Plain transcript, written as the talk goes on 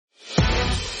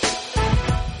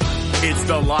It's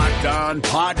the Locked On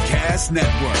Podcast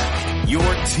Network, your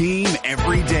team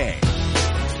every day.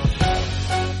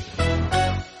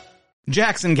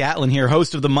 Jackson Gatlin here,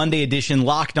 host of the Monday edition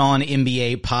Locked On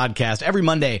NBA podcast. Every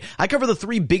Monday, I cover the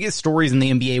three biggest stories in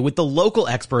the NBA with the local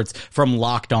experts from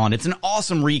Locked On. It's an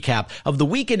awesome recap of the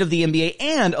weekend of the NBA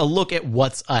and a look at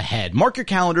what's ahead. Mark your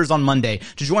calendars on Monday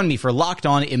to join me for Locked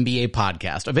On NBA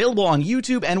podcast, available on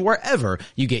YouTube and wherever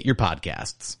you get your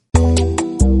podcasts.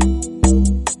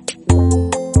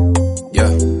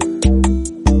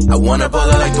 I wanna ball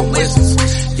like the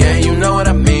Wizards. Yeah, you know what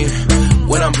I mean.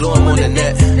 When I'm blue, I'm on the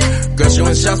net. Girl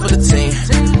shooting shots for the team.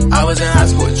 I was in high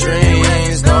school with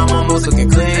dreams. Now I'm almost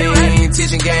looking clean.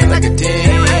 Teaching game like a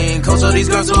dean. Coach all these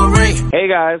girls to a ring.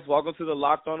 Hey guys, welcome to the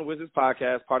Locked On Wizards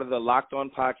podcast, part of the Locked On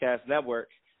Podcast Network.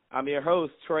 I'm your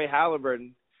host, Troy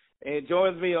Halliburton, and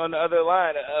joins me on the other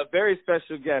line, a very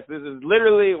special guest. This is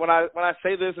literally, when I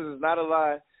say this is not a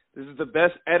lie, this is the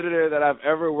best editor that I've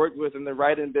ever worked with in the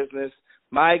writing business.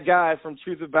 My guy from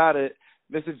Truth About It,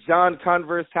 Mr. John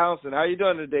Converse Townsend. How are you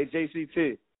doing today,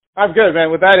 JCT? I'm good,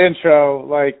 man. With that intro,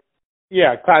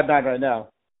 Cloud9 right now.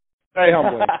 Very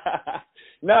humbling.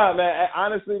 No, man.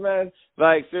 Honestly, man,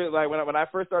 when I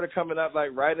first started coming up,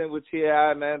 writing with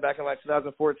TAI, man, back in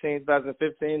 2014,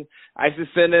 2015, I used to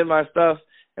send in my stuff,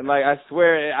 and I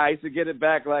swear I used to get it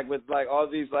back with all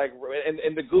these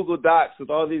in the Google Docs with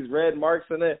all these red marks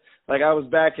in it. I was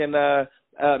back in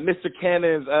Mr.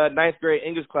 Cannon's ninth grade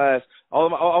English class.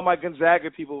 All my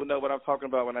Gonzaga people would know what I'm talking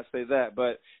about when I say that.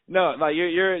 But no,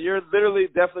 you're literally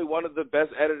definitely one of the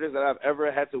best editors that I've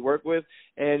ever had to work with,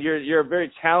 and you're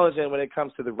very challenging when it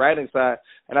comes to the writing side.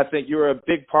 And I think you were a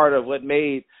big part of what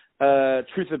made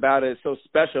Truth About It so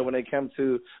special when it comes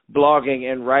to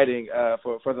blogging and writing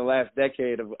for the last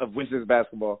decade of Wizards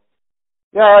basketball.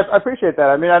 Yeah, I appreciate that.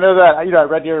 I mean, I know that I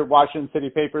read your Washington City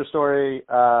paper story.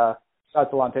 Shout out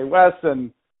to Delonte West,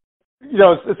 and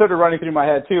it's sort of running through my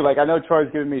head too. I know Troy's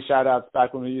giving me shout outs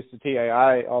back when we used to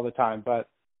TAI all the time, but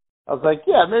I was like,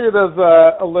 yeah, maybe there's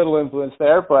a little influence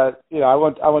there, but I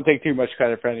won't take too much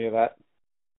credit for any of that.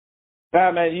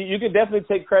 Nah, man, you can definitely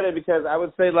take credit, because I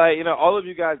would say all of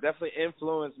you guys definitely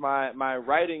influenced my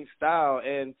writing style,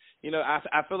 and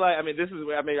I feel I'm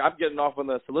getting off on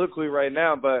the soliloquy right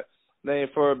now, but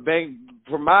for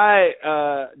my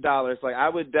dollars, I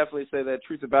would definitely say that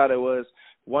Truth About It was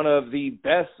one of the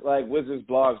best Wizards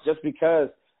blogs, just because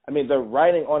the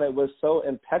writing on it was so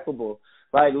impeccable.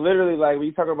 Literally, when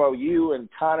you talk about you and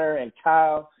Connor and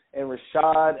Kyle and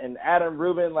Rashad and Adam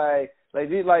Rubin,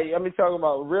 talking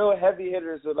about real heavy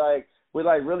hitters with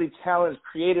really challenged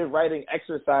creative writing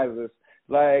exercises,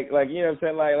 you know what I'm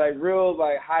saying, real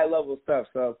high level stuff.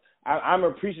 So I'm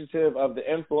appreciative of the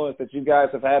influence that you guys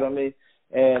have had on me,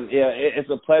 and it's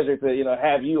a pleasure to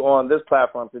have you on this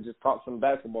platform to just talk some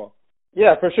basketball.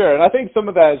 Yeah, for sure. And I think some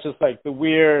of that is just the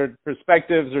weird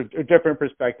perspectives or different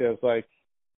perspectives. I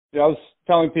was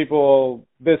telling people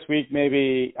this week,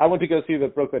 maybe I went to go see the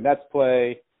Brooklyn Nets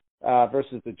play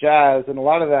versus the Jazz, and a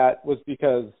lot of that was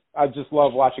because I just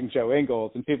love watching Joe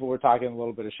Ingles, and people were talking a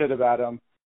little bit of shit about him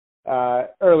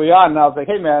early on, and I was like,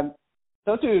 hey man,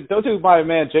 don't do my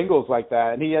man Jingles like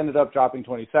that. And he ended up dropping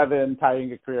 27,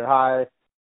 tying a career high.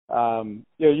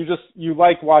 You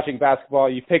like watching basketball.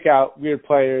 You pick out weird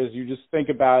players. You just think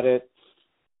about it,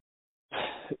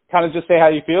 kind of just say how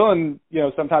you feel, and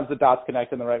sometimes the dots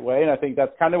connect in the right way. And I think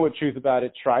that's kind of what Truth About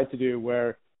It tried to do,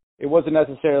 where it wasn't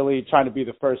necessarily trying to be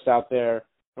the first out there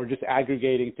or just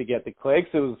aggregating to get the clicks.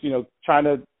 It was trying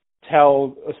to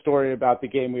tell a story about the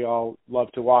game we all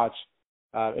love to watch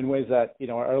in ways that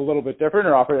are a little bit different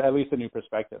or offer at least a new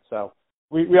perspective. So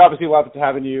we obviously love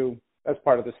having you as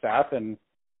part of the staff, and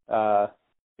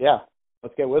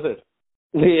let's get Wizard.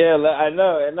 Yeah, I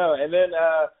know. And then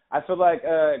I feel like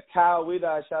Kyle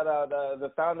Weeda, shout out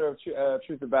the founder of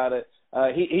Truth About It.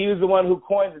 He was the one who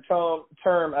coined the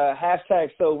term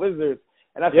 #SoWizards,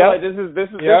 and I feel like this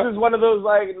is one of those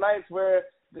nights where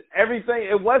everything,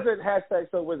 it wasn't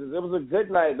 #SoWizards. It was a good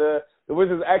night. The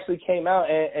Wizards actually came out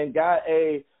and got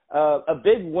a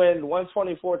big win,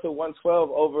 124-112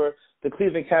 over the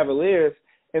Cleveland Cavaliers.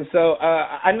 And so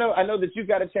I know that you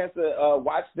got a chance to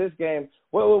watch this game.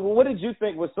 What did you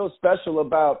think was so special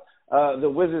about the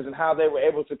Wizards and how they were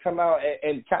able to come out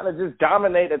and kind of just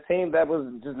dominate a team that was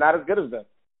just not as good as them?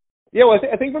 Yeah, well,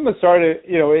 I think from the start,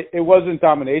 it wasn't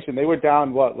domination. They were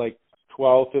down,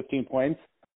 12, 15 points.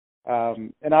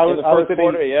 And I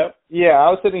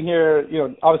was sitting here,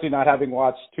 obviously not having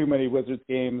watched too many Wizards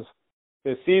games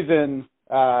this season,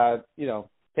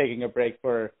 taking a break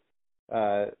for,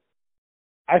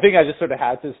 I think I just sort of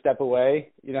had to step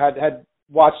away, had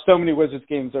watched so many Wizards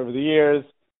games over the years.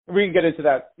 We can get into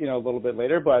that, a little bit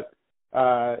later, but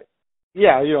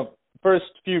first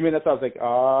few minutes I was like,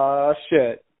 oh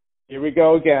shit, here we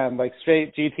go again, like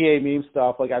straight GTA meme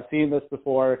stuff. Like I've seen this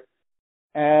before.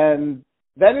 And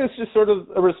then it's just sort of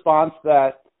a response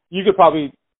that you could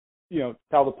probably,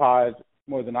 tell the pod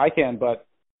more than I can, but,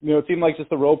 it seemed like just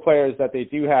the role players that they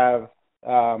do have,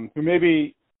 who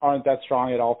maybe aren't that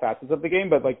strong at all facets of the game,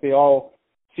 but like they all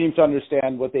seem to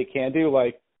understand what they can do.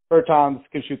 Like Bertans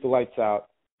can shoot the lights out.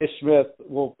 Ish Smith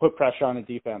will put pressure on the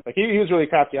defense. Like he was really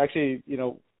crafty. I actually,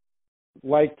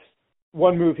 liked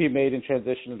one move he made in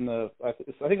transition in I think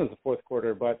it was the fourth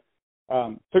quarter, but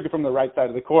took it from the right side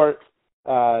of the court,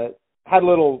 had a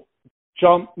little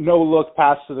jump, no look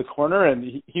pass to the corner, and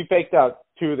he faked out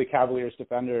two of the Cavaliers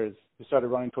defenders who started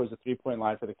running towards the 3-point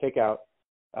line for the kick out.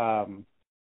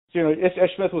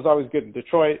 Ish Smith was always good in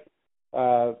Detroit.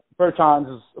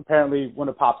 Bertans is apparently one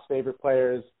of Pop's favorite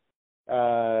players.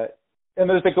 And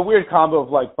there's like a weird combo of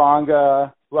like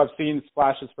Bonga, who I've seen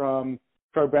splashes from,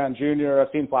 Troy Brown Jr.,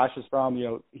 I've seen flashes from.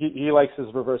 He likes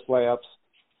his reverse layups.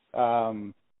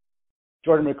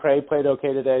 Jordan McRae played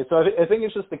okay today. So I think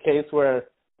it's just the case where,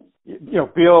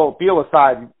 Beal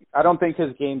aside, I don't think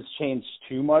his game's changed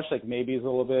too much. Like maybe he's a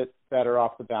little bit better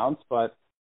off the bounce, but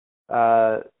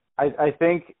I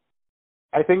think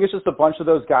it's just a bunch of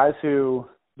those guys who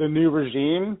the new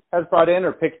regime has brought in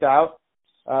or picked out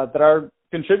that are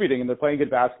contributing, and they're playing good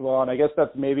basketball. And I guess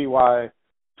that's maybe why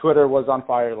Twitter was on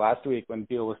fire last week when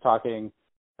Beal was talking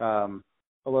a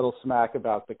little smack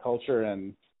about the culture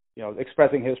and,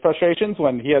 expressing his frustrations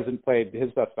when he hasn't played his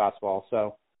best basketball.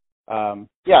 So, I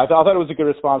thought it was a good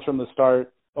response from the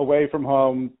start, away from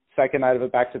home, second night of a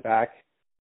back-to-back.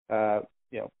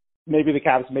 Maybe the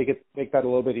Cavs make that a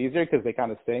little bit easier because they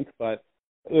kind of stink, but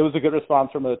it was a good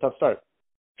response from a tough start.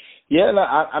 Yeah, no,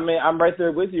 I mean, I'm right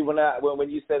there with you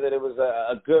when you said that it was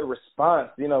a good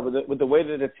response. With the way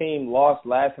that the team lost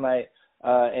last night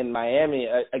in Miami,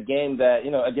 a game that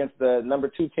against the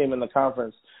number 2 team in the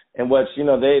conference, in which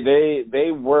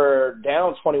they were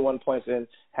down 21 points and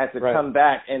had to come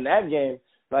back in that game.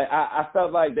 Like I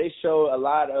felt like they showed a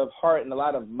lot of heart and a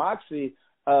lot of moxie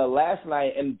last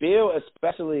night, and Beal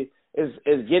especially is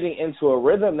getting into a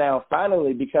rhythm now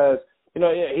finally, because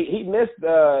he missed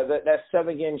that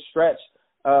 7-game stretch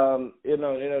around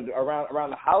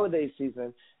the holiday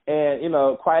season,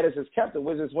 and quiet as it's kept, the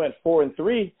Wizards went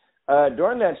 4-3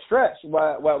 during that stretch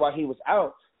while he was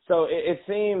out. So it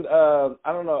seemed a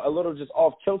little just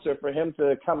off kilter for him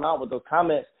to come out with those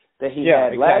comments that he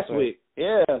had last week.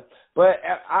 Yeah, but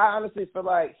I honestly feel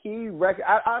like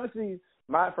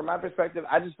from my perspective,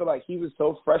 I just feel like he was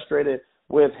so frustrated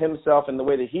with himself and the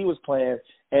way that he was playing,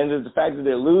 and the fact that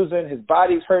they're losing, his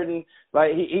body's hurting.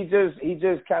 Like he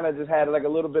just kind of just had like a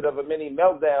little bit of a mini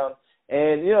meltdown,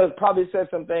 and probably said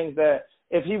some things that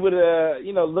if he would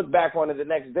look back on it the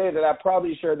next day, that I'm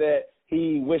probably sure that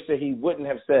he wished that he wouldn't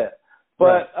have said.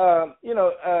 But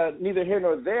neither here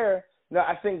nor there.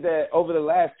 I think that over the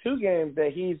last 2 games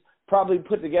that he's probably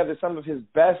put together some of his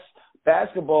best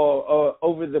basketball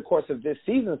over the course of this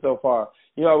season so far.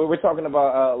 We're talking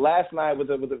about last night with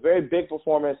a very big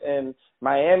performance in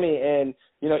Miami, and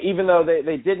even though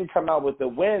they didn't come out with the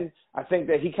win, I think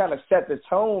that he kind of set the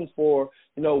tone for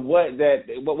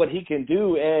what he can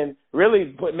do, and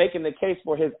really making the case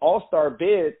for his All-Star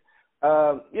bid.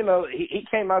 He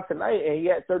came out tonight and he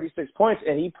had 36 points,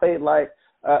 and he played like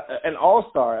an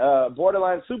All-Star,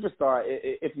 borderline superstar,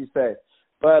 if you say.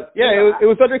 But it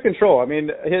was under control. I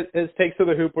mean, his takes to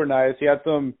the hoop were nice. He had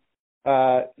some,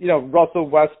 Russell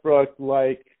Westbrook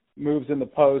like moves in the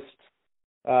post.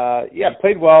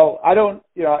 Played well. I don't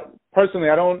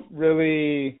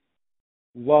really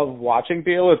love watching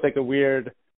Beal. It's like a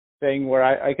weird thing where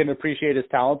I can appreciate his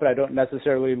talent, but I don't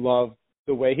necessarily love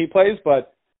the way he plays.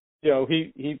 But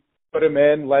he put him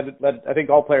in, led I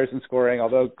think all players in scoring.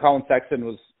 Although Colin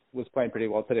Sexton was playing pretty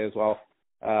well today as well.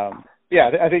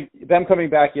 I think them coming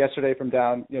back yesterday from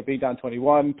being down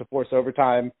 21 to force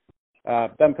overtime,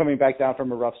 them coming back down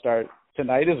from a rough start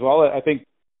tonight as well, I think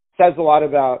says a lot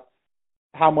about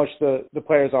how much the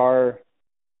players are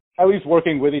at least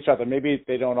working with each other. Maybe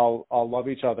they don't all love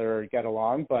each other or get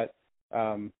along, but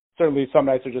certainly some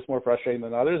nights are just more frustrating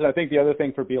than others. And I think the other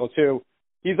thing for Beal too,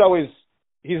 he's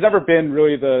never been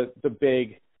really the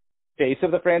big face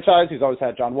of the franchise. He's always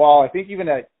had John Wall. I think even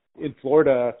in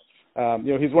Florida,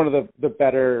 he's one of the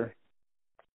better,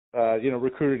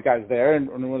 recruited guys there, and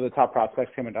one of the top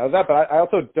prospects coming out of that. But I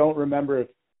also don't remember if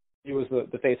he was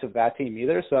the face of that team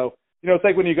either. So, it's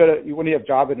like when you have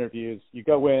job interviews, you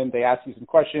go in, they ask you some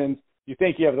questions, you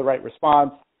think you have the right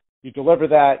response, you deliver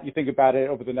that, you think about it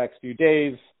over the next few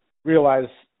days, realize,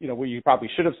 what you probably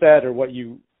should have said or what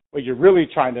you're really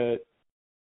trying to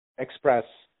express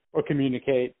or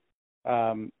communicate.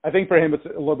 I think for him it's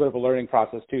a little bit of a learning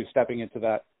process too, stepping into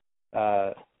that,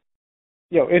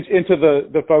 into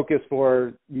the focus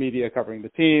for media covering the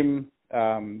team,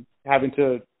 having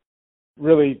to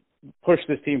really push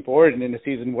this team forward and in a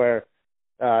season where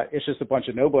it's just a bunch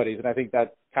of nobodies. And I think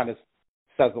that kind of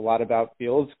says a lot about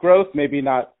Beal's growth, maybe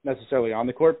not necessarily on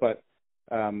the court, but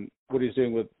what he's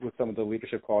doing with some of the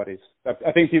leadership qualities.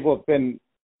 I think people have been,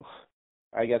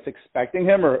 I guess, expecting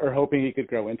him or hoping he could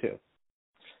grow into.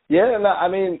 Yeah, no, I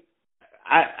mean,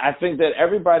 I think that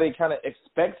everybody kind of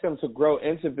expects him to grow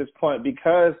into this point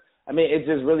because, I mean, it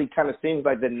just really kind of seems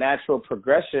like the natural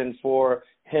progression for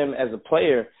him as a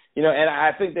player. And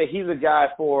I think that he's a guy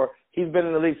he's been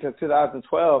in the league since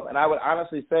 2012, and I would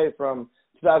honestly say from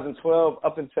 2012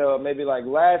 up until maybe like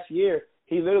last year,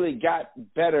 he literally got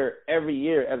better every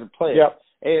year as a player. Yep.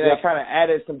 And that kind of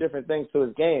added some different things to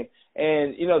his game.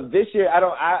 And, this year,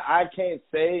 I can't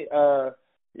say,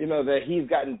 that he's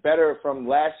gotten better from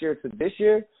last year to this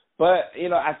year. But,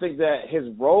 I think that his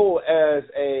role as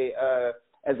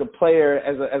a player,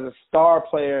 as a star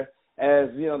player, as,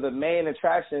 the main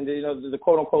attraction, the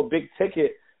quote-unquote big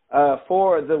ticket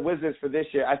for the Wizards for this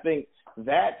year, I think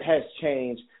that has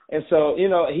changed. And so,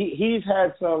 he's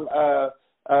had some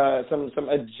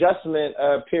adjustment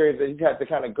periods that he's had to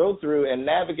kind of go through and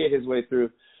navigate his way through.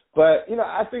 But,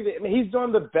 I think that, he's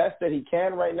doing the best that he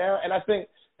can right now. And I think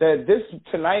that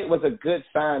tonight was a good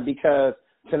sign because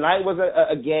tonight was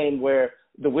a game where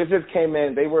the Wizards came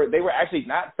in. They were actually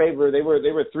not favored. They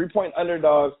were 3-point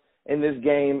underdogs in this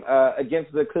game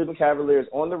against the Cleveland Cavaliers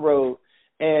on the road.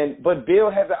 But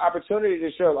Beal had the opportunity to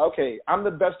show, okay, I'm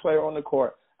the best player on the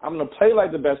court. I'm going to play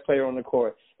like the best player on the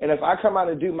court. And if I come out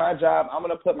and do my job, I'm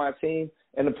going to put my team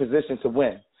in a position to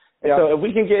win. And so if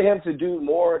we can get him to do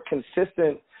more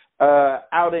consistent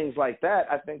outings like that,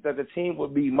 I think that the team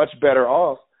would be much better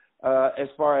off as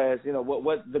far as,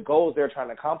 what the goals they're trying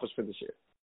to accomplish for this year.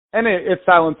 And it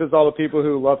silences all the people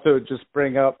who love to just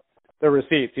bring up the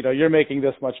receipts. You're making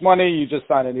this much money. You just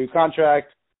signed a new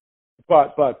contract.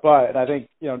 But. And I think,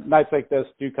 nights like this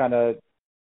do kind of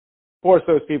force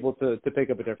those people to pick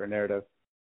up a different narrative.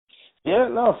 Yeah,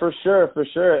 no, for sure.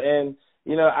 And,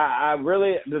 I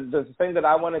really, the thing that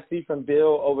I want to see from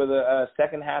Beal over the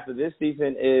second half of this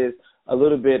season is a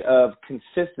little bit of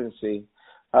consistency.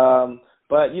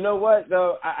 But you know what,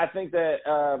 though? I think that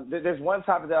there's one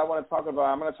topic that I want to talk about.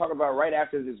 I'm going to talk about right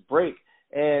after this break,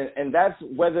 and that's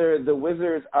whether the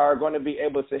Wizards are going to be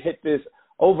able to hit this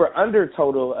over-under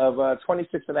total of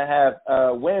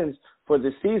 26.5 wins for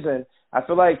the season. I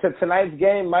feel like tonight's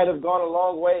game might have gone a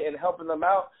long way in helping them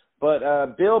out,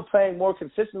 but Beal playing more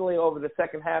consistently over the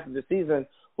second half of the season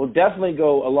will definitely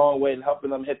go a long way in helping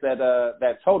them hit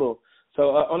that total. So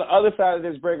on the other side of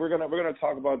this break, we're gonna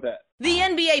talk about that. The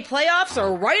NBA playoffs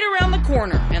are right around the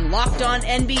corner, and Locked On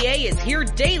NBA is here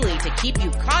daily to keep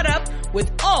you caught up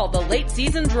with all the late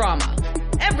season drama.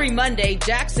 Every Monday,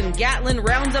 Jackson Gatlin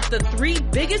rounds up the 3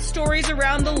 biggest stories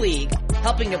around the league,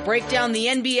 helping to break down the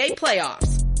NBA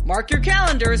playoffs. Mark your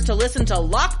calendars to listen to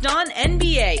Locked On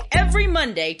NBA every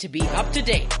Monday to be up to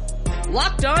date.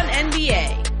 Locked On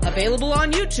NBA, available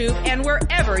on YouTube and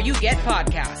wherever you get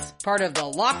podcasts. Part of the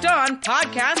Locked On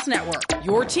Podcast Network,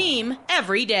 your team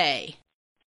every day.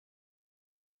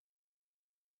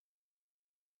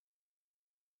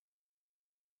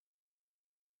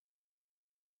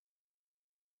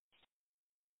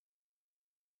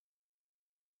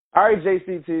 All right,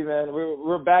 JCT, man,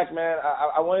 we're back, man.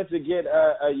 I wanted to get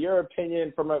your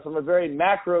opinion from a very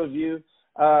macro view.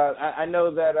 I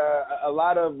know that a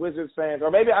lot of Wizards fans,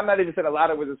 or maybe I'm not even saying a lot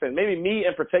of Wizards fans, maybe me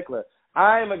in particular,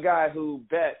 I'm a guy who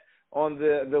bet on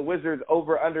the Wizards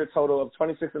over-under total of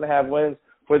 26.5 wins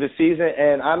for the season,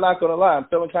 and I'm not going to lie, I'm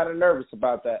feeling kind of nervous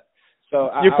about that. So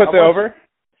you put the over?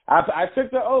 I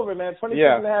took the over, man.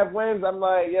 26.5 wins. I'm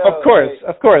like, yo. Of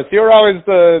course. You're always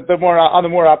the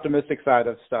more optimistic side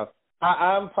of stuff.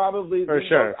 I'm probably the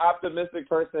most optimistic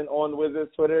person on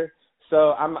Wizards Twitter,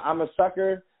 so I'm a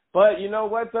sucker. But you know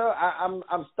what, though?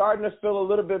 I'm starting to feel a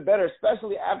little bit better,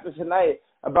 especially after tonight,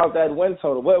 about that win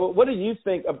total. What do you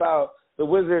think about the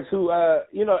Wizards, who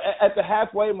at the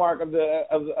halfway mark of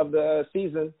the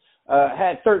season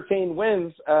had 13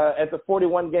 wins at the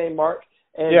 41 game mark,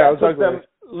 and put them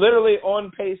literally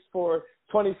on pace for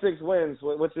 26 wins,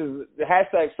 which is the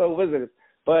hashtag #SoWizards.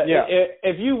 But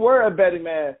if you were a betting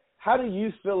man, how do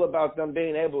you feel about them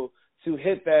being able to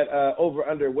hit that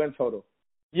over-under win total?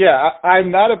 Yeah,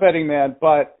 I'm not a betting man,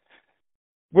 but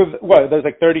there's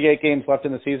like 38 games left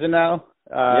in the season now.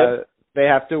 They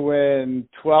have to win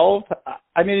 12.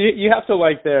 I mean, you have to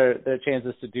like their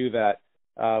chances to do that.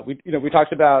 We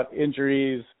talked about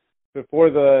injuries before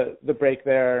the break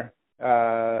there,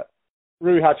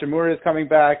 Rui Hachimura is coming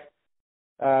back,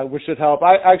 which should help.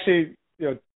 I actually,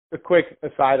 a quick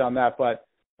aside on that, but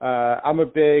I'm a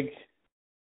big,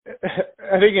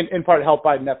 I think in part helped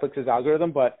by Netflix's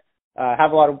algorithm, but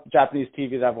have a lot of Japanese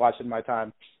TV that I've watched in my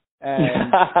time. And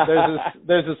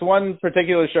there's this one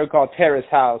particular show called Terrace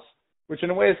House, which in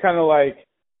a way is kind of like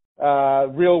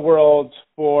real world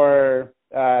for,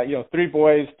 3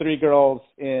 boys, 3 girls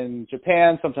in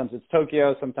Japan. Sometimes it's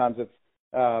Tokyo, sometimes it's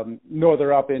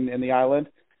northern up in the island.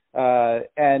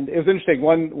 And it was interesting.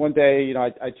 One day,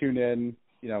 I tuned in,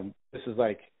 this is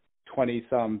like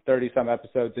 20-some, 30-some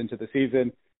episodes into the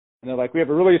season. And they're like, we have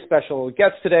a really special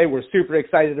guest today. We're super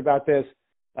excited about this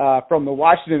from the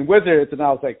Washington Wizards. And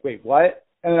I was like, wait, what?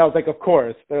 And then I was like, of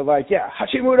course. They're like, yeah,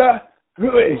 Hachimura,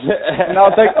 Rui. And I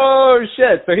was like, oh,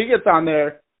 shit. So he gets on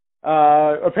there.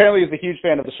 Apparently he's a huge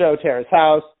fan of the show, Terrace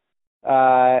House.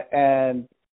 And,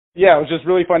 yeah, it was just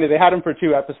really funny. They had him for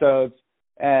 2 episodes.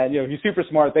 And, he's super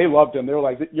smart. They loved him. They were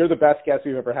like, you're the best guest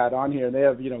we've ever had on here. And they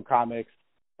have, comics,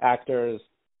 actors,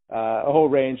 a whole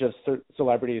range of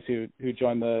celebrities who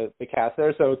join the cast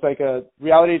there. So it's like a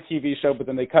reality TV show, but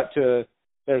then they cut to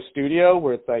their studio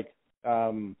where it's like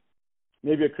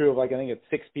maybe a crew of I think it's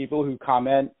 6 people who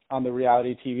comment on the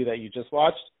reality TV that you just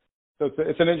watched. So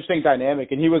it's an interesting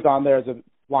dynamic. And he was on there as a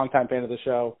longtime fan of the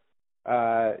show. So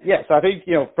I think,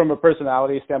 from a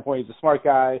personality standpoint, he's a smart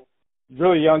guy,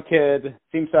 really young kid,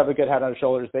 seems to have a good head on his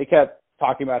shoulders. They kept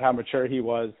talking about how mature he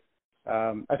was.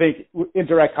 I think in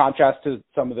direct contrast to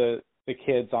some of the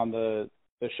kids on the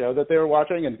show that they were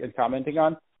watching and commenting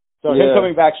on. So him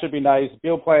coming back should be nice.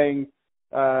 Beal playing,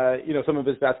 some of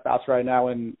his best bouts right now.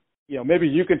 And, maybe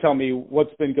you can tell me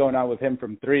what's been going on with him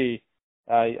from 3.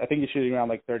 I think he's shooting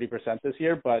around 30% this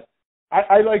year. But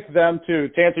I like them to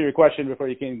answer your question before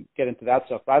you can get into that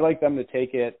stuff. I like them to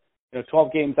take it,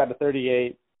 12 games out of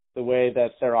 38, the way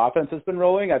that their offense has been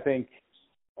rolling. I think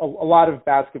a lot of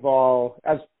basketball,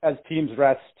 as teams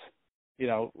rest,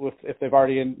 if they've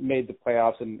already made the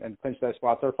playoffs and clinched their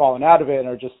spots, they're falling out of it and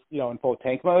are just, in full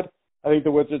tank mode. I think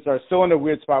the Wizards are still in a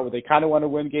weird spot where they kind of want to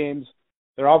win games.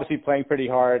 They're obviously playing pretty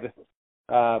hard.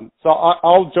 So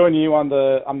I'll join you on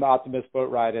the optimist boat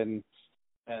ride and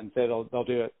say they'll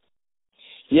do it.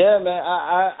 Yeah, man,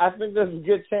 I think there's a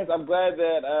good chance. I'm glad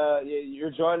that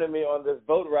you're joining me on this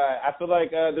boat ride. I feel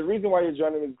like the reason why you're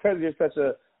joining me is because you're such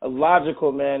a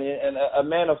logical man and a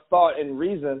man of thought and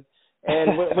reason.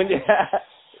 And when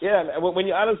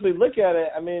you honestly look at it,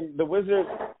 I mean, the Wizards,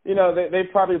 they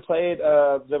probably played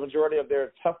the majority of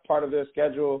their tough part of their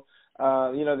schedule.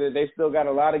 They still got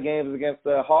a lot of games against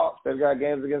the Hawks. They've got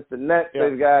games against the Nets. Yeah.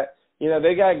 They've got,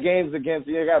 they got games against,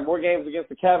 got more games against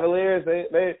the Cavaliers.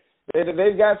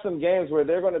 They've got some games where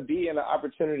they're going to be in an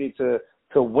opportunity to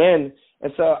win.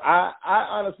 And so I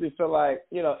honestly feel like,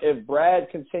 if Brad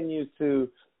continues to,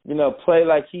 play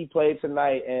like he played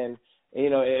tonight and,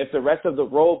 if the rest of the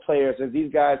role players, if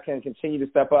these guys can continue to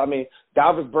step up. I mean,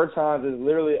 Davis Bertans is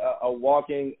literally a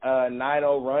walking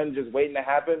 9-0 run just waiting to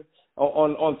happen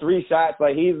on 3 shots.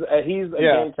 Like he's a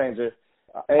game changer.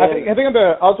 And I think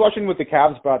I was watching with the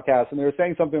Cavs broadcast and they were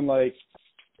saying something like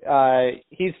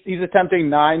he's attempting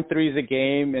 9 threes a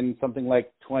game in something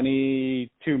like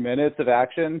 22 minutes of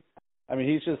action. I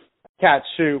mean, he's just catch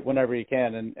shoot whenever he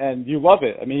can, and you love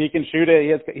it. I mean, he can shoot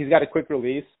it. He's got a quick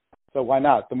release, so why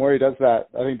not? The more he does that,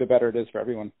 I think the better it is for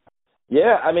everyone.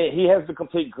 Yeah, I mean, he has the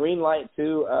complete green light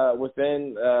too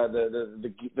within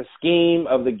the scheme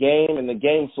of the game and the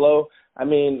game flow. I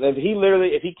mean, if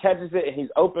he catches it and he's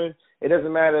open, it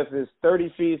doesn't matter if it's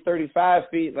 30 feet, 35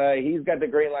 feet. He's got the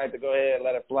green light to go ahead and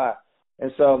let it fly.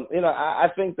 And so, I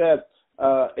think that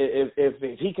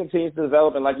if he continues to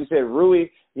develop, and like you said, Rui,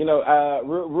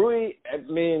 Rui. I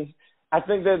mean, I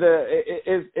think that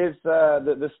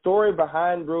the story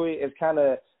behind Rui is kind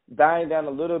of dying down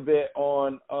a little bit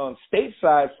on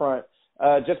stateside front,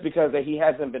 just because that he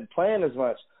hasn't been playing as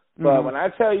much. But when I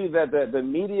tell you that the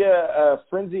media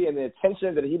frenzy and the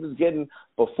attention that he was getting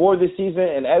before the season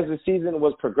and as the season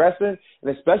was progressing,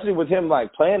 and especially with him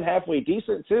playing halfway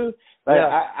decent too,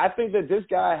 I think that this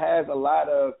guy has a lot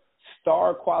of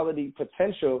star quality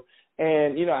potential.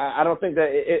 And I don't think that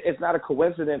it's not a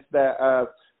coincidence that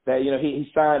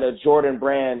he signed a Jordan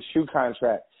Brand shoe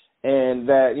contract, and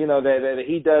that that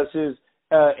he does his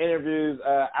interviews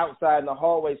outside in the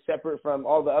hallway separate from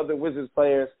all the other Wizards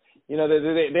players.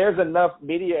 There's enough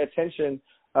media attention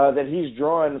that he's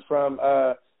drawing from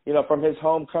his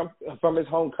home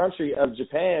country of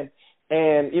Japan,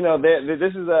 and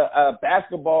this is a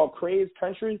basketball crazed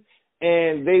country,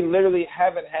 and they literally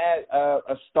haven't had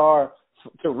a star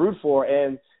to root for.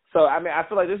 And So, I mean, I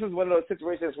feel like this is one of those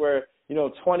situations where,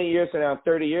 20 years from now,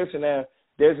 30 years from now,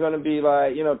 there's going to be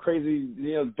like, crazy,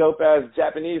 dope-ass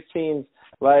Japanese teams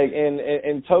like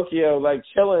in Tokyo, like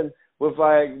chilling with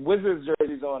like Wizards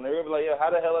jerseys on. They're going to be like, how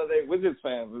the hell are they Wizards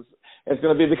fans? It's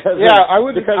going to be because I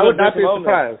would not be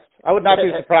surprised. I would not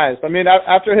be surprised. I mean,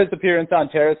 after his appearance on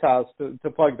Terrace House, to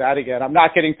plug that again, I'm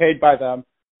not getting paid by them,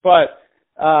 but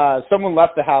someone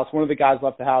left the house. One of the guys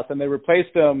left the house, and they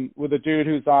replaced him with a dude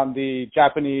who's on the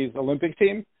Japanese Olympic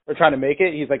team. They're trying to make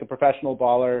it. He's like a professional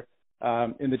baller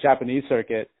in the Japanese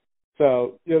circuit.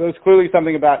 So, there's clearly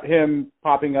something about him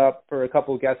popping up for a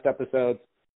couple of guest episodes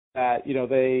that,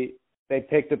 they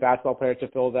picked a basketball player to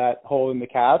fill that hole in the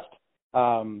cast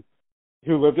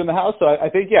who lived in the house. So I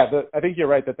think, I think you're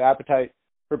right that the appetite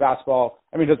for basketball,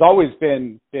 I mean, has always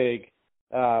been big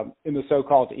in the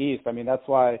so-called East. I mean, that's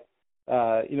why,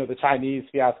 the Chinese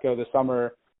fiasco this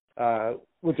summer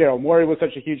with Daryl Morey was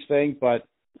such a huge thing. But,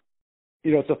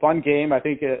 it's a fun game. I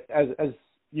think as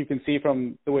you can see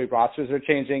from the way rosters are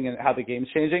changing and how the game's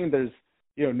changing, there's,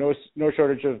 no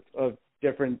shortage of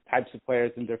different types of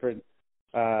players and different,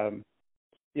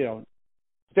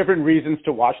 different reasons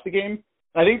to watch the game.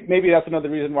 I think maybe that's another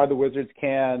reason why the Wizards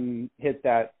can hit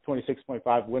that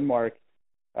 26.5 win mark.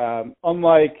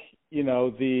 Unlike,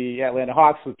 the Atlanta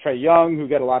Hawks with Trae Young, who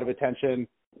get a lot of attention,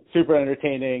 super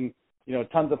entertaining,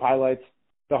 tons of highlights.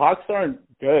 The Hawks aren't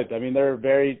good. I mean, they're a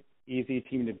very easy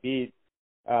team to beat.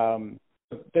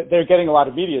 They're getting a lot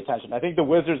of media attention. I think the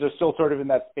Wizards are still sort of in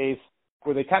that space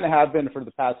where they kind of have been for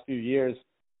the past few years,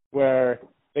 where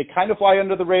they kind of fly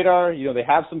under the radar. They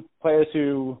have some players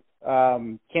who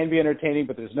can be entertaining,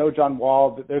 but there's no John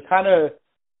Wall. They're kind of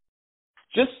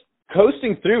just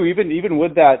coasting through, even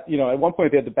with that. At one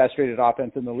point they had the best rated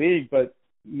offense in the league, but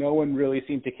no one really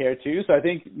seemed to care to. So I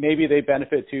think maybe they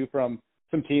benefit too from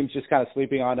some teams just kind of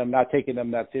sleeping on them, not taking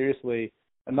them that seriously.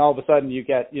 And all of a sudden you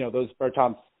get, those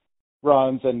Bertans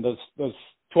runs and those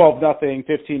 12-0,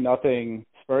 15-0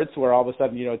 spurts where all of a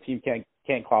sudden, a team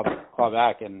can't claw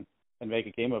back and make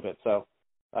a game of it. So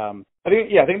I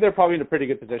think they're probably in a pretty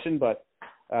good position, but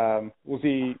we'll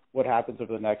see what happens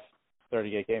over the next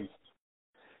 38 games.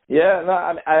 Yeah,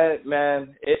 no,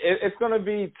 man, it's going to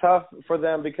be tough for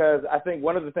them because I think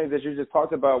one of the things that you just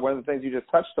talked about, one of the things you just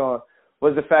touched on,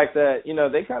 was the fact that,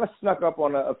 they kind of snuck up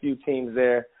on a few teams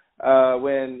there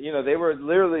when, they were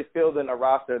literally fielding a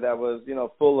roster that was,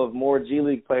 full of more G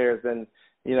League players than,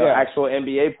 actual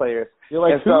NBA players. You're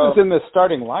like, who's in the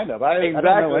starting lineup? I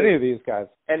don't know any of these guys.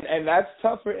 And that's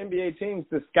tough for NBA teams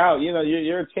to scout.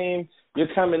 You're a team,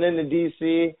 you're coming into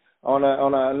D.C., on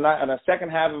a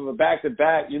second half of a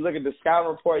back-to-back, you look at the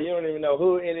scouting report, you don't even know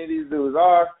who any of these dudes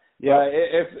are. Yeah,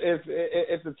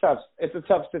 it's a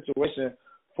tough situation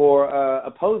for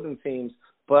opposing teams.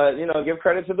 But give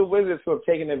credit to the Wizards who have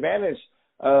taken advantage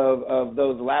of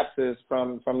those lapses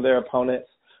from their opponents.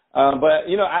 But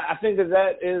I think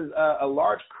that is a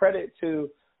large credit to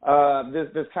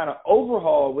this kind of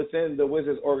overhaul within the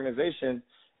Wizards organization.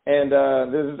 And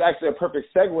this is actually a perfect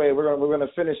segue. We're going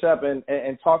to finish up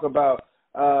and talk about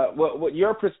what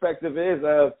your perspective is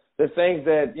of the things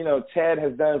that Ted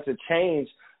has done to change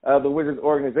the Wizards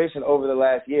organization over the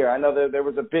last year. I know that there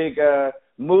was a big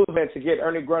movement to get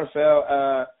Ernie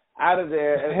Grunfeld out of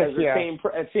there as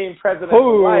a team president.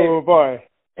 Oh boy!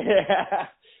 Yeah.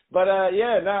 But now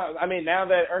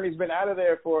that Ernie's been out of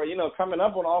there for coming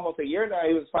up on almost a year now,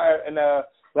 he was fired in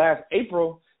last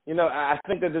April. I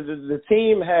think that the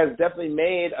team has definitely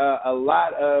made a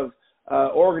lot of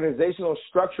organizational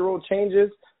structural changes.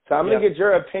 So I'm going to get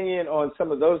your opinion on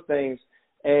some of those things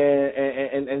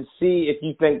and see if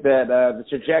you think that the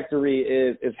trajectory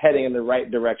is heading in the right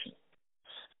direction.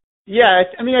 Yeah,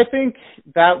 I think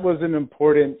that was an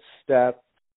important step.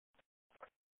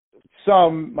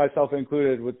 Some, myself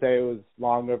included, would say it was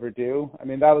long overdue.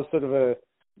 That was sort of a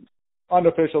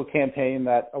unofficial campaign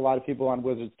that a lot of people on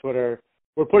Wizards Twitter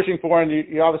we're pushing for, and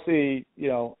you obviously,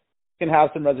 can have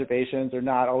some reservations or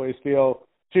not always feel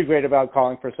too great about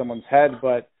calling for someone's head,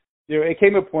 but it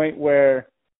came a point where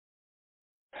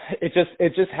it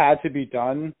just had to be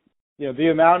done. The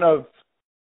amount of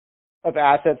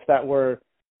assets that were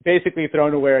basically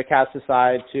thrown away or cast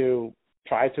aside to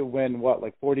try to win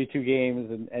 42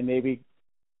 games and maybe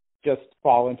just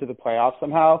fall into the playoffs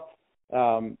somehow,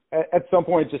 at some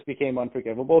point it just became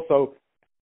unforgivable. So,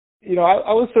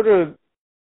 I was sort of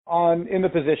in the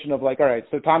position of all right,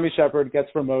 so Tommy Shepard gets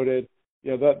promoted.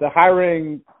 The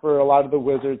hiring for a lot of the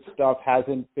Wizards stuff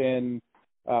hasn't been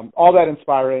all that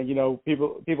inspiring.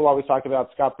 People always talk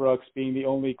about Scott Brooks being the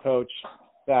only coach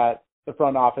that the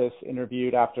front office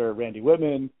interviewed after Randy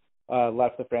Whitman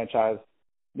left the franchise.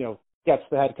 gets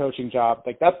the head coaching job.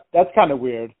 Like that's kind of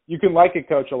weird. You can like a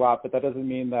coach a lot, but that doesn't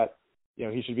mean that,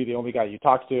 he should be the only guy you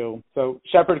talk to. So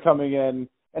Shepard coming in,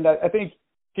 and I think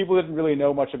people didn't really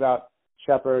know much about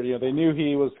Shepard. They knew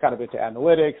he was kind of into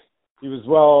analytics. He was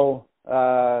well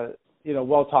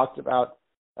talked about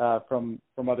from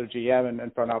other GM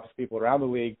and front office people around the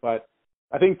league. But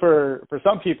I think for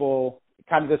some people,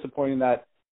 kind of disappointing that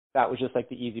was just like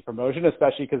the easy promotion,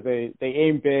 especially because they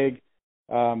aim big.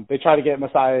 They try to get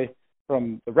Masai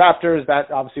from the Raptors. That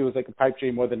obviously was like a pipe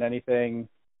dream more than anything.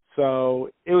 So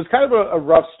it was kind of a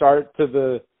rough start to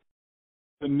the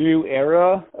new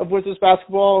era of Wizards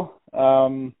basketball.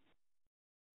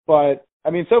 But I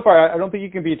mean, so far, I don't think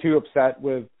you can be too upset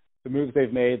with the moves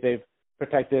they've made. They've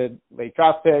protected late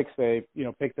draft picks. They've,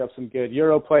 picked up some good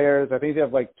Euro players. I think they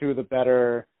have like two of the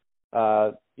better,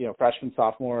 freshman,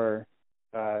 sophomore,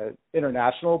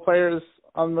 international players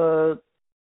on their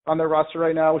roster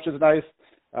right now, which is nice.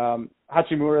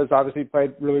 Hachimura has obviously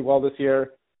played really well this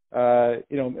year,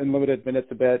 in limited minutes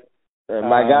a bit.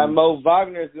 My guy Mo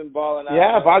Wagner's been balling out.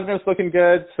 Yeah, Wagner's looking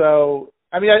good. So,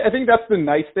 I mean, I think that's the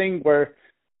nice thing where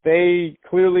they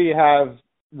clearly have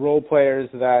role players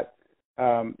that,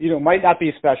 might not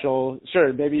be special.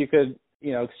 Sure, maybe you could,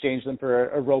 exchange them for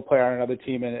a role player on another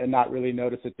team and not really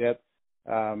notice a dip.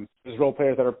 There's role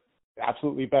players that are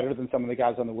absolutely better than some of the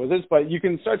guys on the Wizards, but you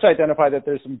can start to identify that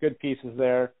there's some good pieces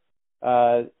there.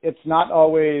 It's not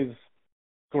always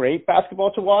great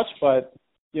basketball to watch, but,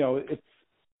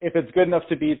 if it's good enough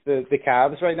to beat the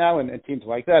Cavs right now and teams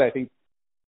like that, I think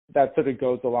that sort of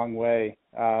goes a long way.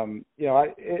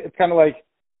 It's kind of like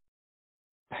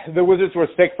the Wizards were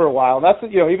sick for a while. And that's,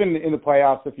 even in the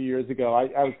playoffs a few years ago,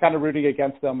 I was kind of rooting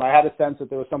against them. I had a sense that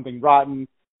there was something rotten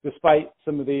despite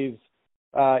some of these,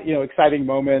 exciting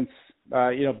moments.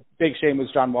 Big shame was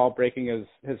John Wall breaking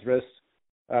his wrist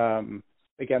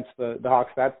against the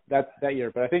Hawks that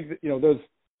year. But I think, there was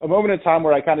a moment in time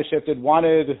where I kind of shifted,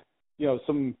 wanted,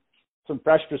 some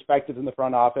fresh perspectives in the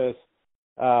front office.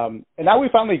 And now we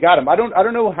finally got him. I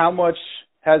don't know how much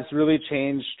has really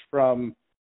changed from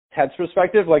Ted's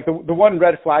perspective. Like the one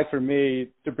red flag for me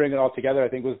to bring it all together, I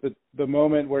think, was the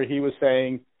moment where he was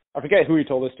saying, I forget who he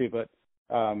told this to, but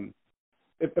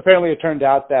apparently it turned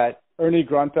out that Ernie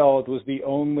Grunfeld was the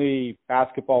only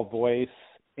basketball voice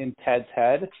in Ted's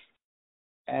head.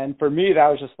 And for me, that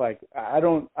was just like, I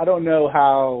don't know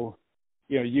how,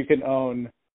 you can own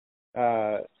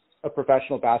a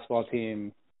professional basketball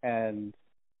team and,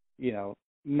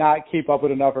 not keep up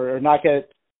with enough or not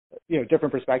get,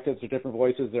 different perspectives or different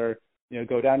voices or,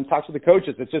 go down and talk to the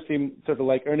coaches. It just seemed sort of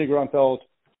like Ernie Grunfeld,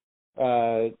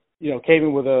 came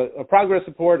in with a progress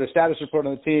report, a status report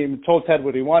on the team, told Ted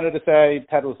what he wanted to say.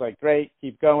 Ted was like, great,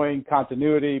 keep going,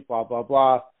 continuity, blah, blah,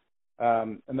 blah.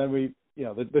 And then we,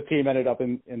 the team ended up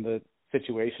in the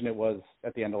situation it was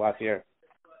at the end of last year.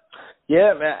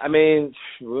 Yeah, man. I mean,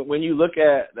 when you look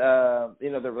at,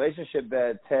 the relationship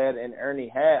that Ted and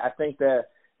Ernie had, I think that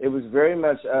it was very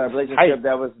much a relationship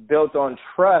that was built on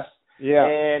trust. Yeah.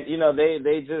 And,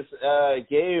 they just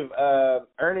gave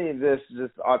Ernie this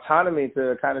autonomy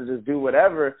to kind of just do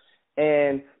whatever.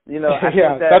 And, I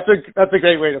think that's a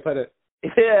great way to put it.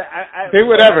 Yeah. Do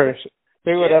whatever.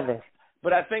 Do whatever. Yeah.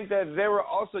 But I think that there were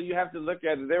also, you have to look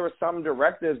at it, there were some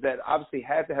directives that obviously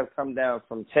had to have come down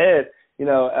from Ted,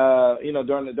 during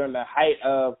the height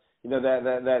of,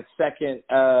 that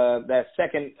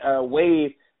second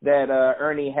wave that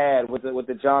Ernie had with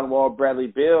the John Wall, Bradley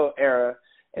Beal era.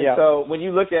 And so when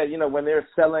you look at, when they're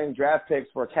selling draft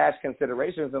picks for cash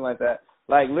considerations and like that,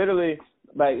 like literally,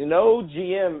 like no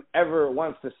GM ever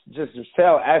wants to just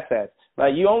sell assets.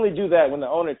 Like you only do that when the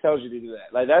owner tells you to do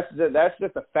that. Like that's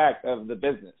just a fact of the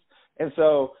business. And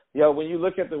so, when you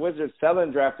look at the Wizards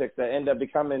selling draft picks that end up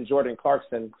becoming Jordan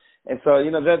Clarkson, and so,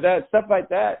 that stuff like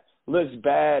that looks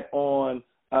bad on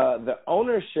the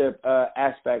ownership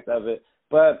aspect of it.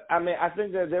 But I mean, I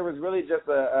think that there was really just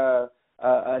a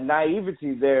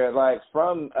naivety there, like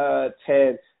from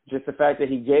Ted, just the fact that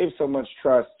he gave so much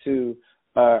trust to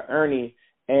Ernie.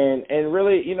 And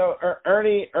really,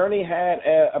 Ernie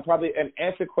had probably an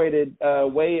antiquated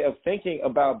way of thinking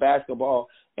about basketball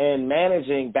and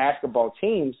managing basketball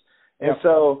teams. And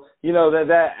so,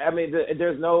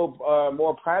 there's no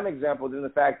more prime example than the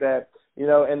fact that,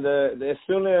 as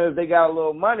soon as they got a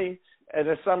little money in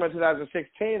the summer of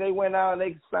 2016, they went out and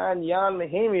they signed Jan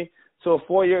Mahimi to a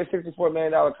 4-year, $64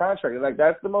 million contract. Like,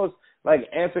 that's the most,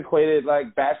 antiquated,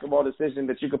 basketball decision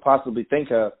that you could possibly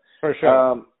think of. For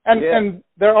sure. And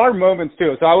there are moments,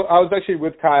 too. So I was actually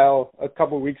with Kyle a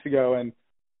couple of weeks ago, and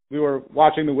we were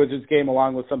watching the Wizards game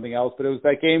along with something else. But it was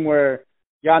that game where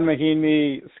Jan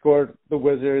Mahimi scored the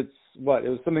Wizards it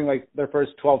was something like their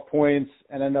first 12 points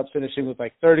and ended up finishing with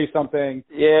like 30-something.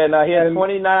 Yeah, no, he had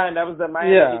 29. That was the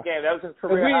Miami game. That was his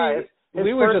career high.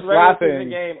 We were just laughing.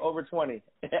 Game over 20.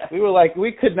 We were like,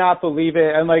 we could not believe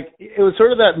it. And like, it was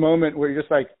sort of that moment where you're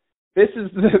just like, this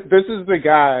is the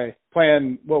guy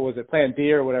playing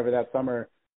D or whatever that summer.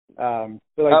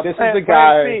 But like, this is the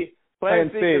guy.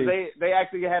 Plan C, because they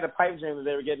actually had a pipe dream that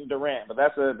they were getting Durant, but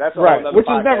that's a right, whole which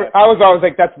podcast. is never. I was always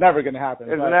like, that's never going to happen.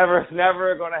 It's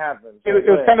never going to happen. It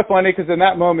was kind of funny because in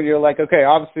that moment you're like, okay,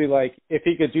 obviously, like if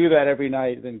he could do that every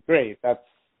night, then great,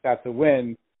 that's a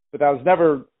win. But that was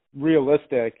never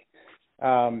realistic.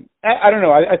 I don't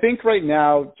know. I think right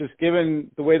now, just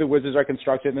given the way the Wizards are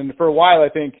constructed, and for a while I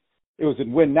think it was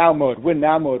in win now mode when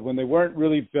they weren't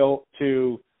really built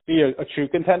to be a true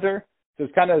contender. So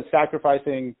it's kind of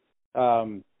sacrificing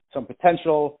some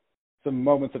potential, some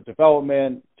moments of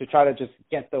development to try to just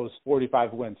get those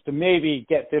 45 wins, to maybe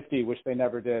get 50, which they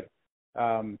never did.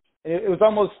 It was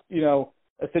almost,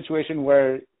 a situation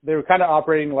where they were kind of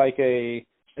operating like a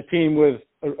team with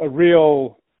a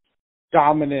real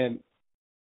dominant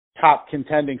top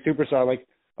contending superstar, like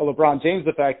a LeBron James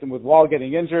effect, and with Wall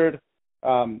getting injured,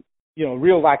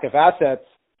 real lack of assets,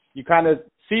 you kind of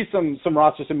see some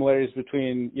roster similarities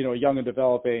between, a young and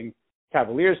developing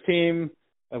Cavaliers team,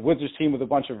 a Wizards team with a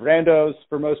bunch of randos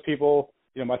for most people,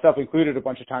 myself included a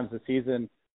bunch of times this season.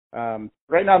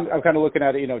 Right now I'm kind of looking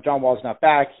at it, John Wall's not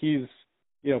back. He's,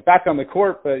 back on the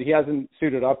court, but he hasn't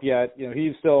suited up yet.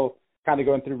 He's still kind of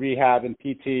going through rehab and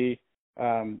PT.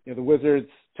 The Wizards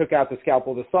took out the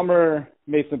scalpel this summer,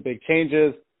 made some big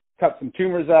changes, cut some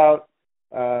tumors out.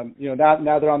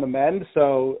 Now they're on the mend.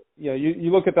 So,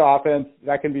 you look at the offense,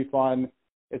 that can be fun.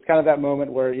 It's kind of that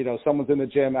moment where, someone's in the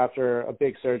gym after a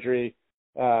big surgery,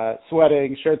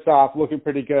 sweating, shirts off, looking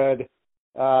pretty good.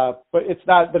 But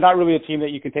they're not really a team that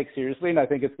you can take seriously. And I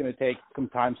think it's going to take some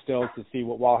time still to see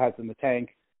what Wall has in the tank,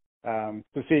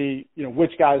 to see,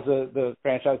 which guys the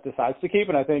franchise decides to keep.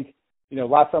 And I think,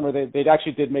 last summer they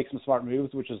actually did make some smart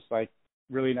moves, which is like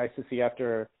really nice to see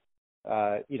after,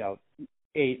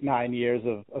 8-9 years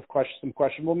of some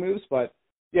questionable moves. But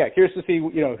yeah, curious to see,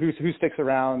 who sticks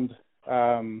around,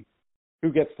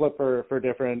 who gets flipped for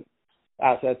different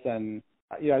assets. And,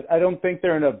 I don't think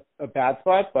they're in a bad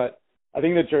spot, but I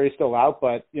think the jury's still out.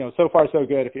 But, so far so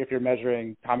good if you're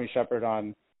measuring Tommy Shepard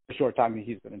on the short time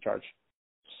he's been in charge.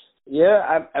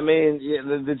 Yeah, I mean,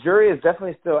 the jury is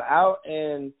definitely still out.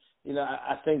 And,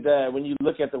 I think that when you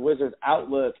look at the Wizards'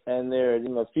 outlook and their,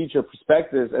 future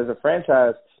perspectives as a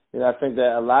franchise, I think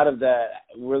that a lot of that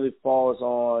really falls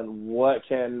on what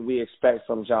can we expect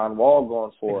from John Wall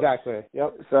going forward. Exactly.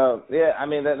 Yep. So, yeah, I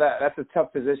mean, that's a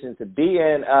tough position to be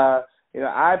in.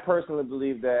 I personally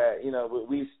believe that,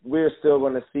 we're still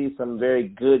going to see some very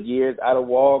good years out of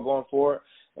Wall going forward.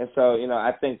 And so,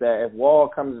 I think that if Wall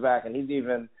comes back and he's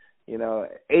even,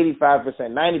 85%,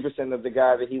 90% of the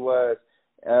guy that he was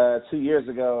 2 years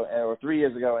ago or 3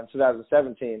 years ago in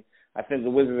 2017, I think the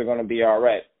Wizards are going to be all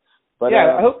right. But,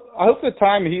 yeah, I hope the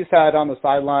time he's had on the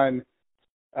sideline,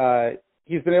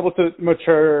 he's been able to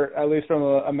mature, at least from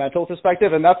a mental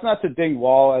perspective. And that's not to ding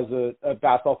Wall as a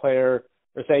basketball player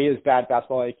or say he has bad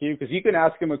basketball IQ, because you can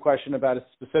ask him a question about a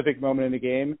specific moment in the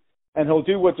game, and he'll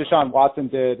do what Deshaun Watson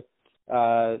did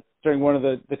during one of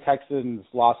the Texans'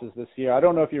 losses this year. I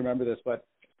don't know if you remember this, but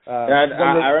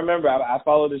I remember. I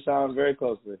followed Deshaun very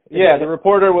closely. Yeah, the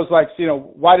reporter was like,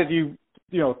 why did you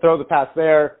throw the pass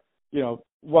there?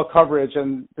 What coverage?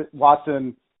 And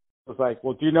Watson was like,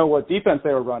 well, do you know what defense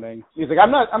they were running? He's like,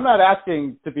 I'm not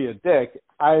asking to be a dick.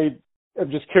 I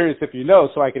am just curious if you know,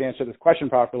 so I can answer this question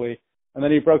properly. And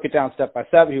then he broke it down step by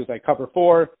step. He was like, cover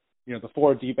 4, the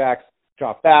 4 D-backs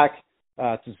drop back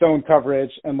to zone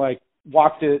coverage, and like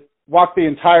walked the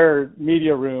entire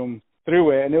media room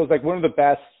through it. And it was like one of the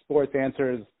best sports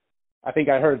answers I think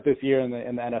I heard this year in the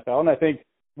NFL. And I think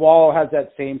Wall has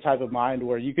that same type of mind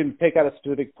where you can pick out a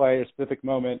specific play or specific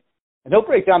moment, and he'll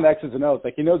break down the X's and O's.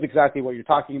 Like, he knows exactly what you're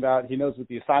talking about. He knows what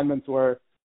the assignments were.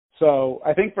 So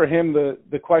I think for him,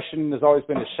 the question has always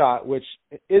been a shot, which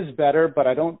is better, but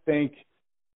I don't think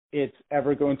it's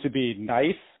ever going to be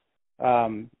nice.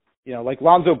 Like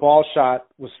Lonzo Ball's shot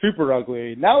was super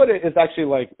ugly. Now it's actually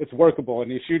like it's workable,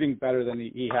 and he's shooting better than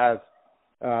he has.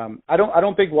 I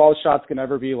don't think Wall's shots can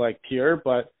ever be like pure,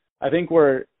 but I think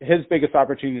where his biggest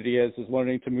opportunity is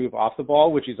learning to move off the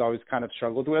ball, which he's always kind of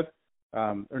struggled with,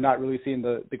 or not really seeing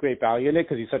the great value in it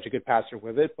because he's such a good passer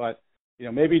with it. But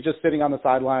maybe just sitting on the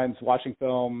sidelines, watching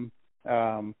film,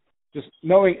 just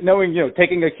knowing,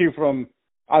 taking a cue from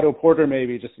Otto Porter,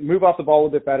 maybe just move off the ball a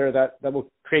little bit better. That will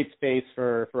create space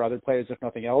for other players, if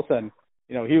nothing else. And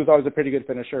he was always a pretty good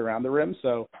finisher around the rim.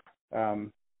 So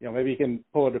maybe he can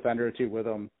pull a defender or two with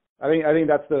him. I think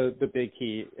that's the big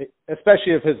key,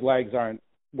 especially if his legs aren't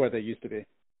where they used to be.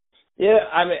 Yeah,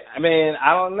 I mean,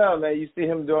 I don't know, man. You see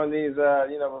him doing these,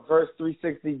 reverse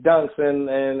 360 dunks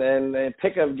and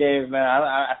pickup games, man.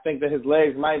 I think that his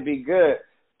legs might be good,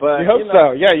 but you hope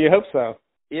so. Yeah, you hope so.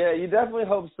 Yeah, you definitely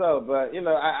hope so. But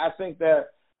I think that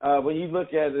when you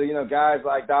look at guys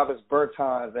like Davis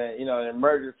Bertans and the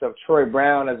emergence of Troy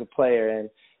Brown as a player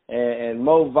and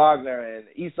Mo Wagner and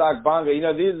Isak Bonga,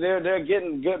 they're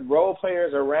getting good role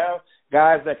players around,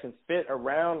 guys that can fit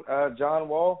around John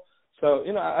Wall. So,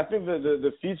 I think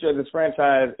the future of this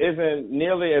franchise isn't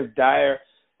nearly as dire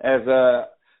as a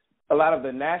lot of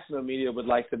the national media would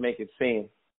like to make it seem.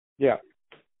 Yeah.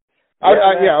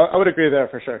 I would agree there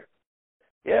for sure.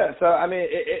 Yeah, so I mean,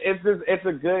 it's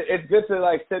good to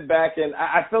like sit back, and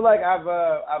I feel like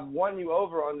I've won you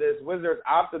over on this Wizards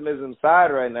optimism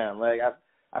side right now. Like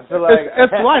I feel like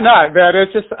it's why not, man?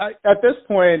 It's just at this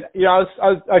point,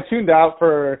 I tuned out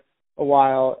for a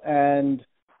while and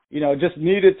just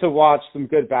needed to watch some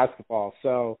good basketball.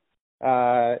 So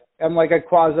I'm like a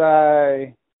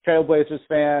quasi Trailblazers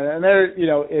fan, and they're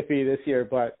iffy this year,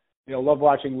 but love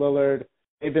watching Lillard.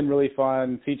 They've been really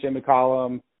fun. CJ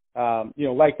McCollum.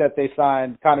 Like that they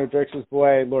signed Connor Dirks'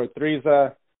 boy, Lord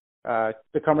Threesa.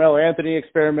 The Carmelo Anthony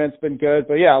experiment's been good.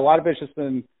 But, yeah, a lot of it's just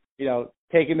been,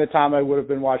 taking the time I would have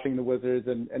been watching the Wizards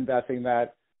and investing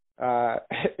that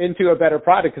into a better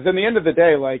product. Because in the end of the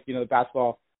day, the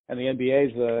basketball and the NBA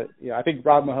is I think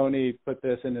Rob Mahoney put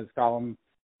this in his column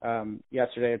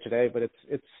yesterday or today, but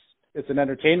it's an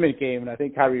entertainment game. And I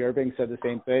think Kyrie Irving said the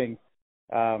same thing.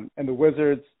 And the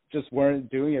Wizards just weren't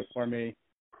doing it for me.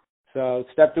 So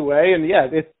stepped away, and yeah,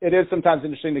 it is sometimes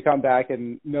interesting to come back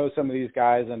and know some of these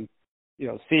guys, and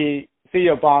see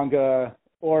a Bonga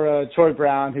or a Troy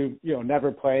Brown who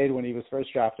never played when he was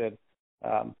first drafted.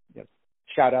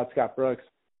 Shout out Scott Brooks.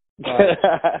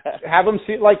 Have him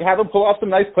pull off some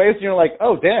nice plays, and you're like,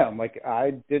 oh damn,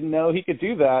 I didn't know he could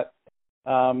do that,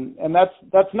 and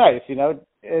that's nice.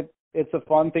 It's a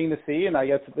fun thing to see, and I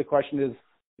guess the question is,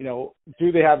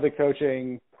 do they have the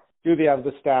coaching? Do they have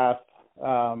the staff?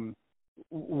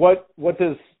 What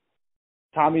does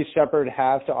Tommy Shepard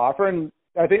have to offer? And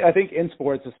I think in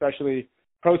sports, especially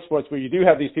pro sports, where you do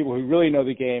have these people who really know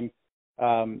the game,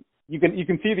 you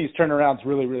can see these turnarounds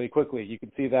really, really quickly. You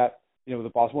can see that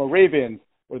the Baltimore Ravens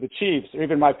or the Chiefs or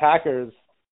even my Packers,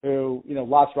 who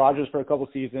lost Rodgers for a couple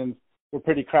seasons, were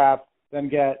pretty crap. Then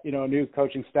get a new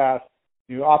coaching staff,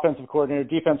 new offensive coordinator,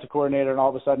 defensive coordinator, and all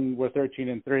of a sudden we're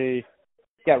 13-3,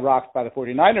 get rocked by the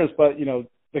 49ers, but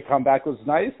the comeback was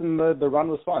nice and the run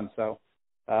was fun. So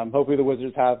hopefully the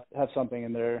Wizards have something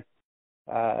in their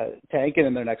tank and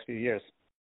in their next few years.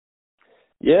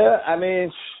 Yeah, I mean,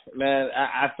 man,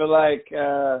 I feel like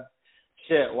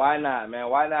why not, man?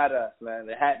 Why not us, man?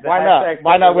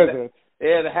 Why not Wizards?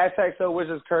 Yeah, the hashtag So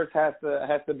Wizards curse has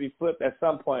to be flipped at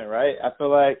some point, right? I feel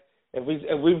like if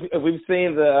we've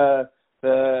seen the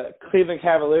Cleveland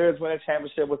Cavaliers win a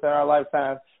championship within our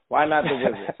lifetime, why not the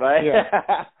Wizards, right?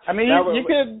 Yeah. I mean,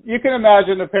 you can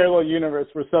imagine a parallel universe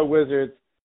where So Wizards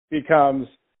becomes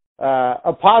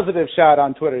a positive shot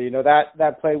on Twitter.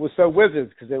 That play was So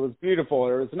Wizards because it was beautiful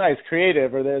or it was nice,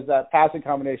 creative, or there's that passing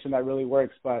combination that really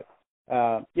works. But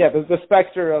the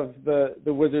specter of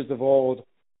the Wizards of old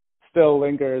still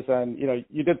lingers. And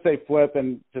you did say flip,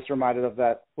 and just reminded of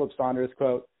that Flip Saunders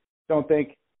quote. Don't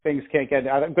think things can't get.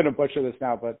 I'm going to butcher this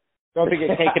now, but. Don't think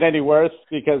it can't get any worse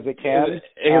because it can.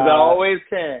 It always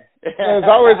can. There's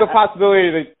always a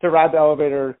possibility to ride the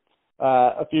elevator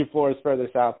a few floors further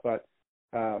south. But,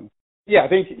 I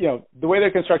think, the way they're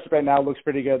constructed right now looks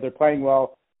pretty good. They're playing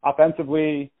well.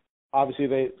 Offensively,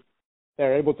 obviously,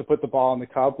 they're able to put the ball in the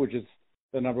cup, which is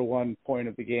the number one point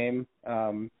of the game.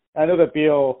 I know that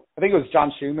Beal, I think it was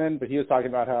John Schumann, but he was talking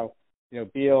about how,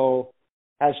 Beal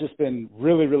has just been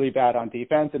really, really bad on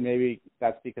defense, and maybe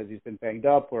that's because he's been banged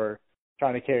up or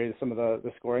trying to carry some of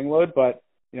the scoring load. But,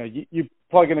 you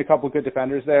plug in a couple of good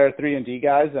defenders there, 3-and-D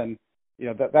guys, and,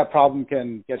 that problem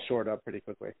can get shored up pretty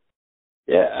quickly.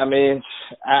 Yeah, I mean,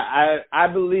 I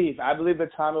believe that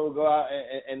Tommy will go out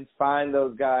and find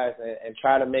those guys and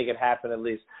try to make it happen at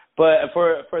least. But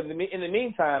in the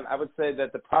meantime, I would say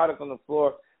that the product on the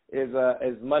floor is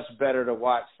much better to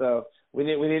watch. So we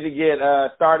need to get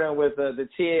starting with the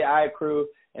TAI crew,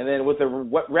 and then with the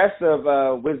rest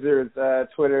of Wizards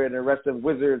Twitter and the rest of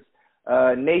Wizards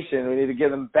Nation. We need to get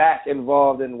them back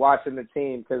involved in watching the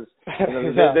team because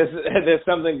there's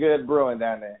something good brewing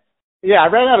down there. Yeah, I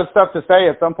ran out of stuff to say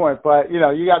at some point, but you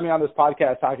got me on this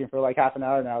podcast talking for like half an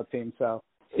hour now, it seems. So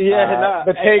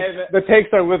the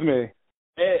takes are with me.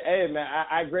 Hey, man,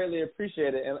 I greatly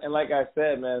appreciate it. And like I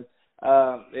said, man,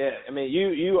 yeah, I mean,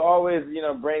 you always,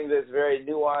 bring this very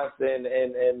nuanced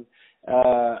and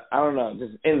I don't know,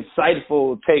 just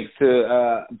insightful takes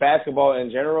to basketball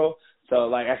in general. So,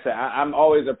 like I said, I'm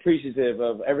always appreciative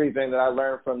of everything that I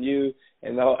learned from you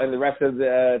and the rest of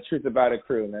the Truth About It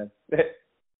crew, man.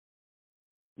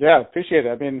 Yeah, appreciate it.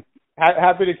 I mean,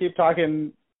 happy to keep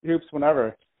talking hoops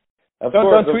whenever.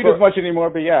 Don't tweet as much anymore,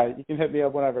 but yeah, you can hit me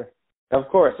up whenever. Of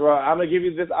course. Well, I'm going to give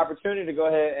you this opportunity to go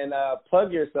ahead and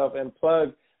plug yourself and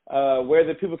plug where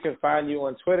the people can find you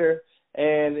on Twitter.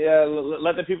 And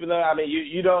let the people know, I mean,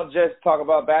 you don't just talk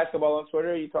about basketball on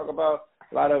Twitter. You talk about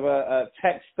a lot of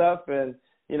tech stuff and,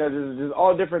 just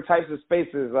all different types of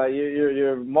spaces. Like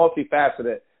you're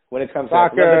multifaceted when it comes to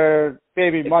soccer,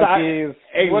 baby monkeys,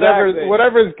 exactly.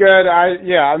 Whatever's good.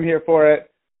 I'm here for it.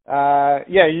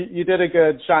 You did a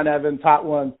good Sean Evans Hot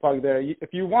Ones plug there.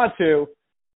 If you want to,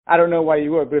 I don't know why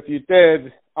you would, but if you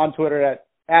did, on Twitter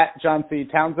at John C.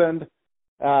 Townsend.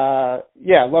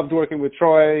 Loved working with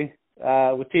Troy,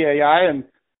 with TAI, and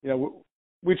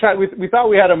we thought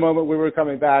we had a moment we were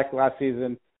coming back last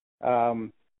season.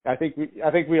 I think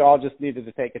we all just needed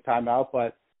to take a timeout,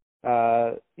 but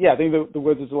I think the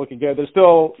Wizards are looking good. They're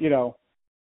still,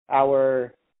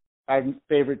 our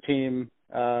favorite team.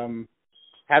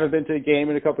 Haven't been to a game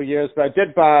in a couple of years, but I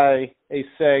did buy a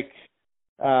sick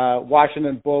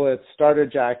Washington Bullets starter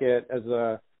jacket as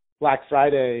a Black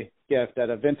Friday gift at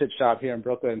a vintage shop here in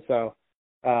Brooklyn. So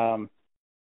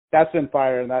that's been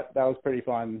fire, and that was pretty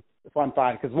fun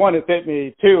find. Because one, it fit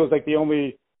me. Two, it was like the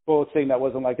only Bullets thing that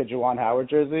wasn't like a Juwan Howard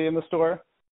jersey in the store.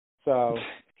 So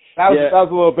that was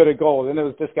a little bit of gold, and it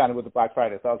was discounted with the Black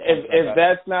Friday. So if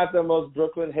that's not the most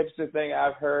Brooklyn hipster thing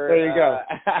I've heard, there you go.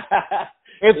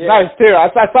 It's nice too. I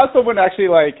saw someone actually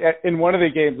in one of the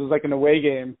games. It was like an away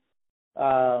game.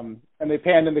 And they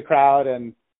panned in the crowd,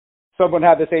 and someone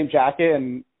had the same jacket,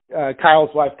 and Kyle's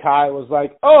wife, Kai, was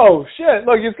like, "Oh, shit,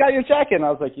 look, you've got your jacket." And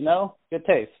I was like, good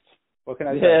taste. What can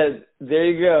I say? Yeah, there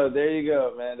you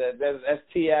go, man. That's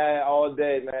T.I. all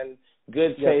day, man.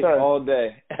 Good taste all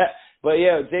day. But,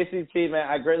 JCT, man,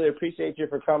 I greatly appreciate you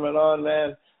for coming on,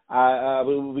 man.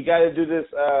 We got to do this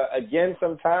again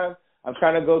sometime. I'm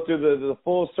trying to go through the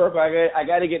full circle. I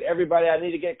got to get everybody. I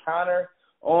need to get Connor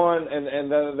on,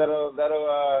 and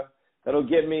that'll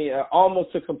get me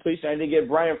almost to completion. I need to get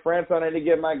Brian France on. I need to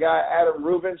get my guy Adam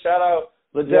Rubin. Shout out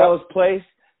Liddell's Place.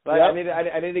 But I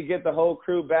need to get the whole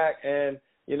crew back, and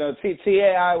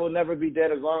TAI will never be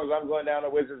dead as long as I'm going down to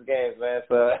Wizards games, man.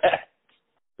 So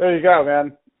there you go,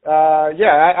 man. I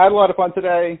had a lot of fun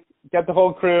today. Get the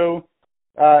whole crew.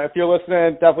 If you're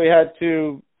listening, definitely head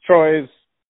to Troy's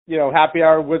happy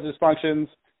hour Wizards functions.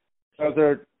 Those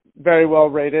are very well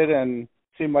rated and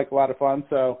seem like a lot of fun.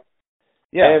 So,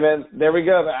 Hey, man, there we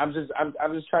go. I'm just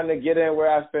trying to get in where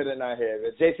I fit in out here.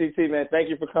 But JCT, man, thank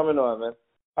you for coming on, man.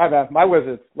 All right, man. My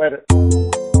Wizards. Later.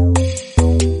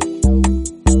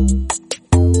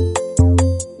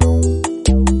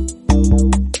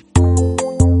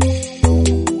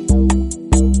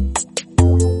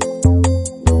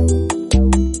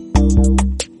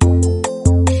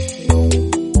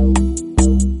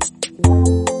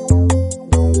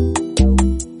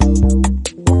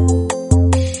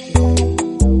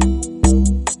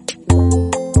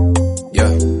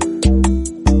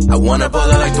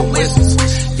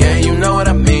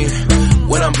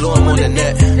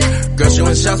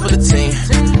 Shots for the team.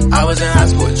 I was in high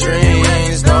school with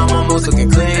dreams. Now I'm almost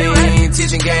looking clean.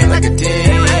 Teaching game like a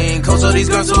dean. Coach all these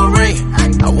girls to a ring.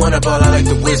 I wanna ball out like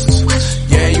the Wizards.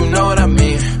 Yeah, you know what I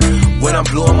mean. When I'm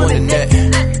blue, I'm on the net.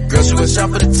 Girl shooting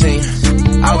shot for the team.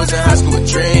 I was in high school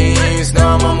with dreams.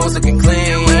 Now I'm almost looking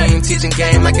clean. Teaching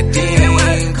game like a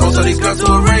dean. Coach all these girls to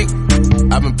a ring.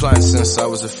 I've been plotting since I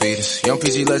was a fetus. Young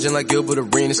PG legend like Gilbert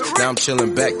Arenas. Now I'm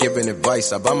chilling back, giving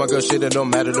advice. I buy my girl shit, it don't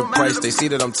matter the price. They see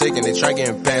that I'm taking, they try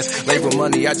getting pants. Labor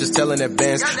money, I just tell in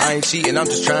advance. I ain't cheating, I'm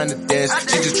just trying to dance.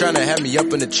 She just trying to have me up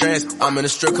in the trance. I'm in a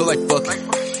strip club like fuck it.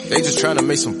 They just trying to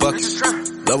make some buckets.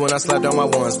 Love when I slap down my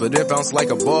ones, but it bounced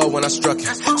like a ball when I struck it.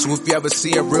 So if you ever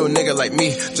see a real nigga like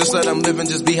me, just let him live and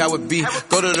just be how it be.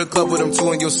 Go to the club with him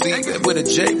too and you'll see. With a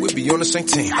J, we be on the same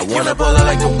team. I wanna ball out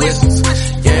like the Wizards.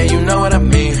 Yeah, you know what I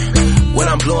mean. When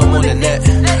I'm blue, I'm on the net.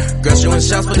 Girl shooting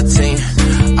shots for the team.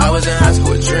 I was in high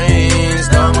school with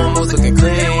dreams. Now I'm almost looking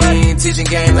clean. Teaching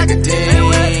game like a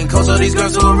dean. Coach all these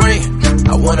girls to a ring.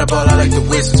 I wanna ball out like the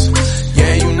Wizards.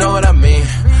 Yeah, you know what I mean.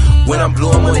 When I'm blue,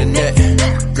 I'm on the net.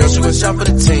 Girl shooting shot for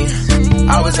the team.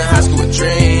 I was in high school with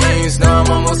dreams. Now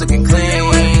I'm almost looking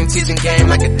clean. Teaching game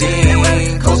like a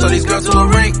dean. Coach all these girls to a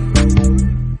ring.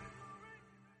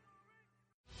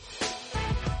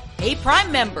 Hey,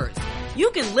 Prime members, you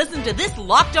can listen to this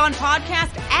Locked On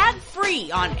podcast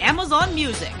ad-free on Amazon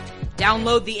Music.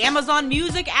 Download the Amazon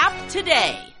Music app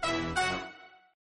today.